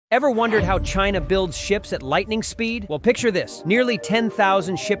Ever wondered how China builds ships at lightning speed? Well, picture this. Nearly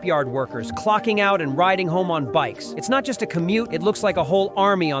 10,000 shipyard workers clocking out and riding home on bikes. It's not just a commute, it looks like a whole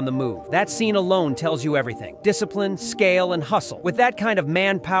army on the move. That scene alone tells you everything. Discipline, scale, and hustle. With that kind of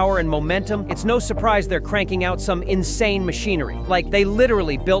manpower and momentum, it's no surprise they're cranking out some insane machinery. Like, they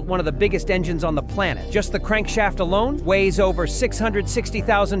literally built one of the biggest engines on the planet. Just the crankshaft alone weighs over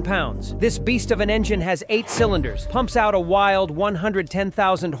 660,000 pounds. This beast of an engine has 8 cylinders, pumps out a wild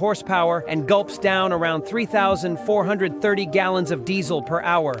 110,000 horsepower, and gulps down around 3,430 gallons of diesel per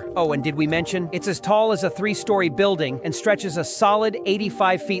hour. Oh, and did we mention? It's as tall as a 3-story building and stretches a solid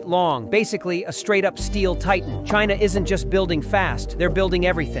 85 feet long. Basically, a straight-up steel titan. China isn't just building fast, they're building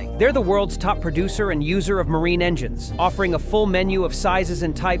everything. They're the world's top producer and user of marine engines, offering a full menu of sizes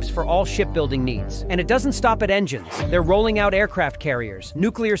and types for all shipbuilding needs. And it doesn't stop at engines. They're rolling out aircraft carriers,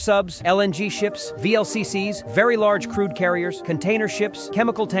 nuclear subs, LNG ships, VLCCs, very large crude carriers, container ships,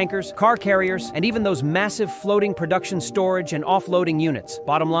 chemical tankers, car carriers, and even those massive floating production storage and offloading units.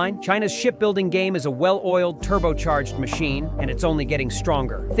 Bottom line, China's shipbuilding game is a well-oiled, turbocharged machine, and it's only getting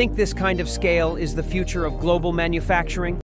stronger. Think this kind of scale is the future of global manufacturing?